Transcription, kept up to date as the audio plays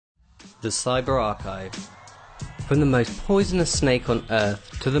The Cyber Archive. From the most poisonous snake on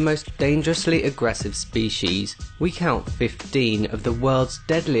Earth to the most dangerously aggressive species, we count 15 of the world's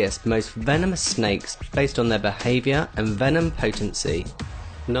deadliest, most venomous snakes based on their behaviour and venom potency.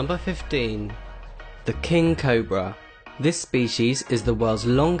 Number 15. The king cobra. This species is the world's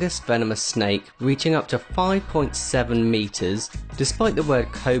longest venomous snake, reaching up to 5.7 meters. Despite the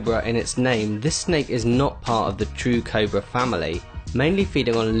word cobra in its name, this snake is not part of the true cobra family. Mainly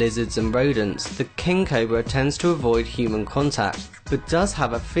feeding on lizards and rodents, the king cobra tends to avoid human contact, but does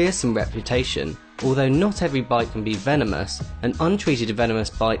have a fearsome reputation. Although not every bite can be venomous, an untreated venomous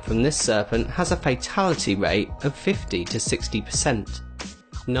bite from this serpent has a fatality rate of 50 to 60%.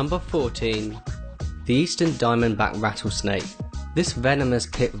 Number 14. The Eastern Diamondback Rattlesnake. This venomous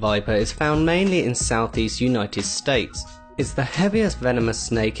pit viper is found mainly in southeast United States. It's the heaviest venomous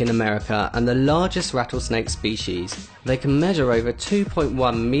snake in America and the largest rattlesnake species. They can measure over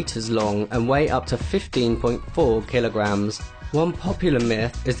 2.1 meters long and weigh up to 15.4 kilograms. One popular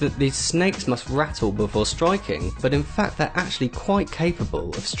myth is that these snakes must rattle before striking, but in fact they're actually quite capable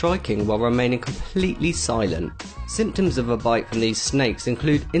of striking while remaining completely silent. Symptoms of a bite from these snakes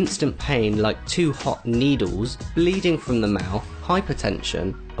include instant pain like 2 hot needles, bleeding from the mouth,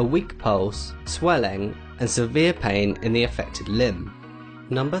 hypertension, a weak pulse, swelling, and severe pain in the affected limb.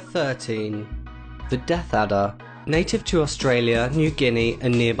 Number 13. The death adder. Native to Australia, New Guinea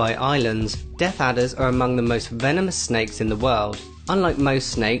and nearby islands, death adders are among the most venomous snakes in the world. Unlike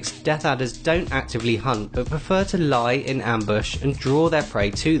most snakes, death adders don't actively hunt but prefer to lie in ambush and draw their prey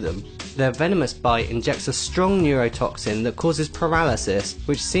to them. Their venomous bite injects a strong neurotoxin that causes paralysis,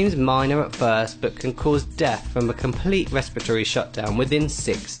 which seems minor at first but can cause death from a complete respiratory shutdown within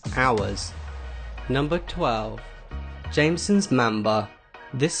 6 hours. Number 12. Jameson's mamba.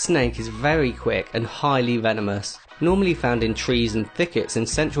 This snake is very quick and highly venomous. Normally found in trees and thickets in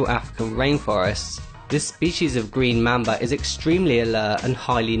Central African rainforests, this species of green mamba is extremely alert and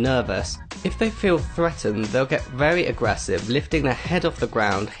highly nervous. If they feel threatened, they'll get very aggressive, lifting their head off the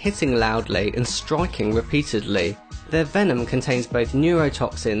ground, hitting loudly and striking repeatedly. Their venom contains both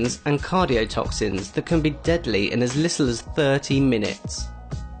neurotoxins and cardiotoxins that can be deadly in as little as 30 minutes.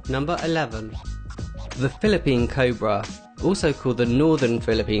 Number 11. The Philippine cobra. Also called the northern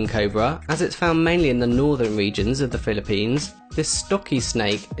Philippine cobra, as it's found mainly in the northern regions of the Philippines, this stocky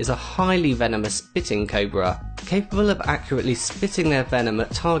snake is a highly venomous spitting cobra, capable of accurately spitting their venom at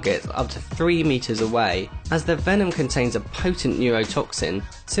targets up to 3 meters away. As their venom contains a potent neurotoxin,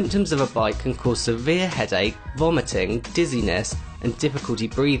 symptoms of a bite can cause severe headache, vomiting, dizziness, and difficulty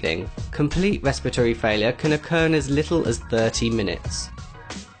breathing. Complete respiratory failure can occur in as little as 30 minutes.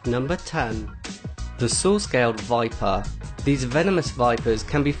 Number 10. The saw-scaled viper. These venomous vipers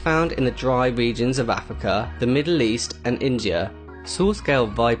can be found in the dry regions of Africa, the Middle East and India.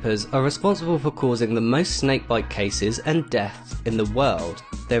 Saw-scaled vipers are responsible for causing the most snakebite cases and deaths in the world.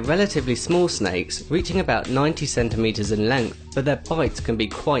 They're relatively small snakes, reaching about 90 centimeters in length, but their bites can be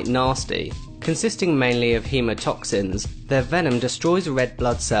quite nasty. Consisting mainly of hemotoxins, their venom destroys red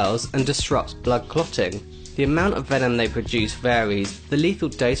blood cells and disrupts blood clotting. The amount of venom they produce varies. The lethal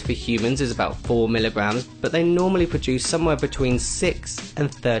dose for humans is about 4 milligrams, but they normally produce somewhere between 6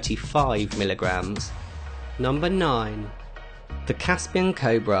 and 35 milligrams. Number 9. The Caspian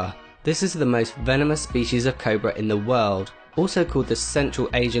cobra. This is the most venomous species of cobra in the world, also called the Central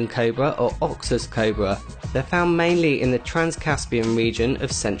Asian cobra or Oxus cobra. They're found mainly in the Trans-Caspian region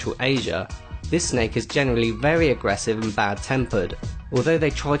of Central Asia. This snake is generally very aggressive and bad-tempered. Although they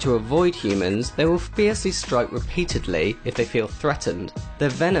try to avoid humans, they will fiercely strike repeatedly if they feel threatened. Their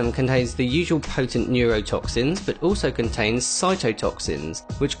venom contains the usual potent neurotoxins, but also contains cytotoxins,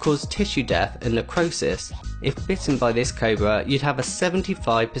 which cause tissue death and necrosis. If bitten by this cobra, you'd have a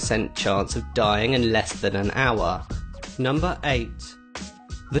 75% chance of dying in less than an hour. Number 8.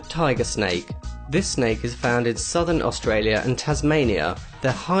 The tiger snake. This snake is found in southern Australia and Tasmania.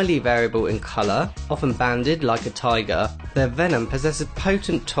 They're highly variable in colour, often banded like a tiger. Their venom possesses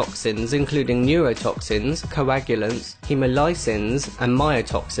potent toxins including neurotoxins, coagulants, hemolysins and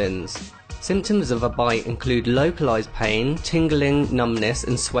myotoxins. Symptoms of a bite include localised pain, tingling, numbness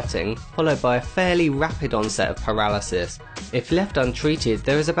and sweating, followed by a fairly rapid onset of paralysis. If left untreated,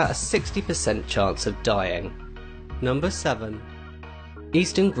 there is about a 60% chance of dying. Number 7.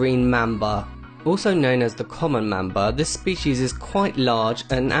 Eastern green mamba. Also known as the common mamba, this species is quite large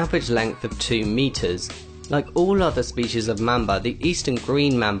at an average length of 2 meters. Like all other species of mamba, the eastern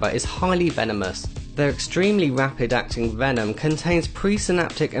green mamba is highly venomous. Their extremely rapid acting venom contains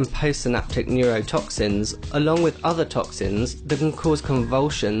presynaptic and postsynaptic neurotoxins, along with other toxins that can cause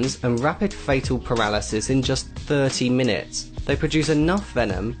convulsions and rapid fatal paralysis in just 30 minutes. They produce enough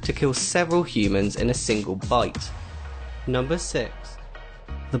venom to kill several humans in a single bite. Number 6.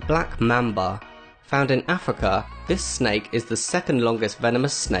 The black mamba. Found in Africa, this snake is the second longest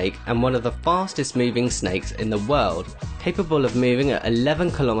venomous snake and one of the fastest moving snakes in the world, capable of moving at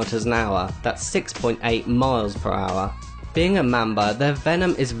 11 km an hour, that's 6.8 miles per hour. Being a mamba, their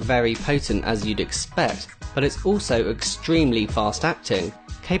venom is very potent as you'd expect, but it's also extremely fast acting,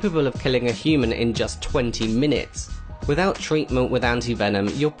 capable of killing a human in just 20 minutes. Without treatment with anti-venom,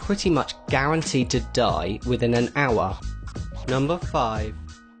 you're pretty much guaranteed to die within an hour. Number 5.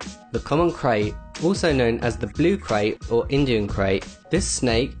 The common krait, also known as the blue krait or Indian krait. This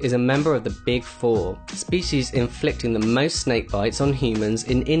snake is a member of the Big Four, species inflicting the most snake bites on humans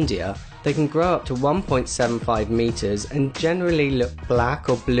in India. They can grow up to 1.75 meters and generally look black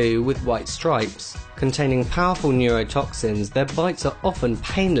or blue with white stripes. Containing powerful neurotoxins, their bites are often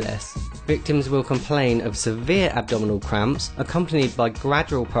painless. Victims will complain of severe abdominal cramps accompanied by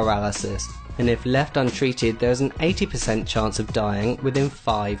gradual paralysis, and if left untreated there is an 80% chance of dying within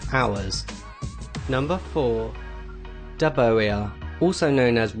 5 hours. Number 4. Daboia, also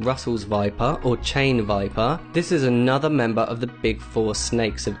known as Russell's viper or chain viper. This is another member of the Big Four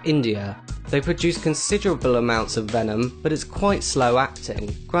snakes of India. They produce considerable amounts of venom, but it's quite slow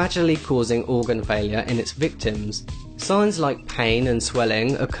acting, gradually causing organ failure in its victims. Signs like pain and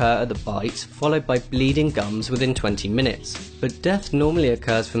swelling occur at the bite, followed by bleeding gums within 20 minutes, but death normally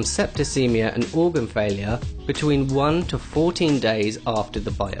occurs from septicemia and organ failure between 1 to 14 days after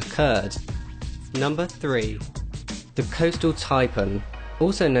the bite occurred. Number 3. The coastal taipan,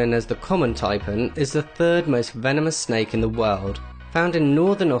 also known as the common taipan, is the third most venomous snake in the world. Found in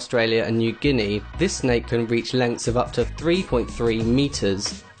northern Australia and New Guinea, this snake can reach lengths of up to 3.3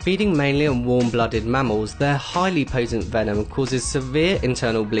 meters. Feeding mainly on warm-blooded mammals, their highly potent venom causes severe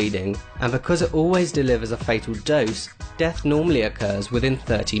internal bleeding, and because it always delivers a fatal dose, death normally occurs within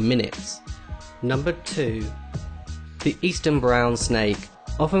 30 minutes. Number 2. The eastern brown snake.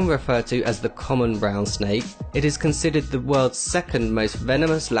 Often referred to as the common brown snake, it is considered the world's second most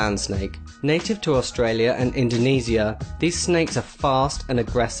venomous land snake. Native to Australia and Indonesia, these snakes are fast and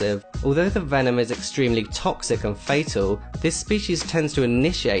aggressive. Although the venom is extremely toxic and fatal, this species tends to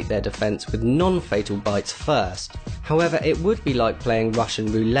initiate their defense with non-fatal bites first. However, it would be like playing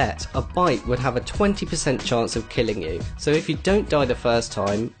Russian roulette. A bite would have a 20% chance of killing you, so if you don't die the first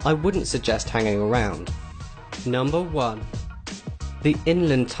time, I wouldn't suggest hanging around. Number 1. The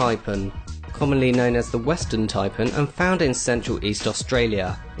inland taipan, commonly known as the western taipan and found in Central East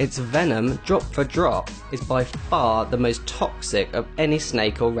Australia. Its venom, drop for drop, is by far the most toxic of any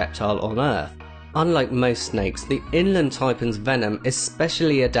snake or reptile on Earth. Unlike most snakes, the inland taipan's venom is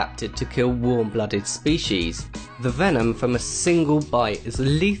specially adapted to kill warm-blooded species. The venom from a single bite is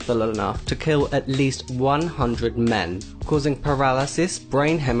lethal enough to kill at least 100 men, causing paralysis,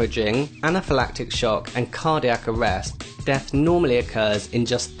 brain hemorrhaging, anaphylactic shock and cardiac arrest. Death normally occurs in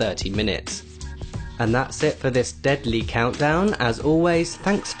just 30 minutes. And that's it for this deadly countdown. As always,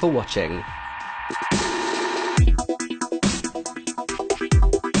 thanks for watching.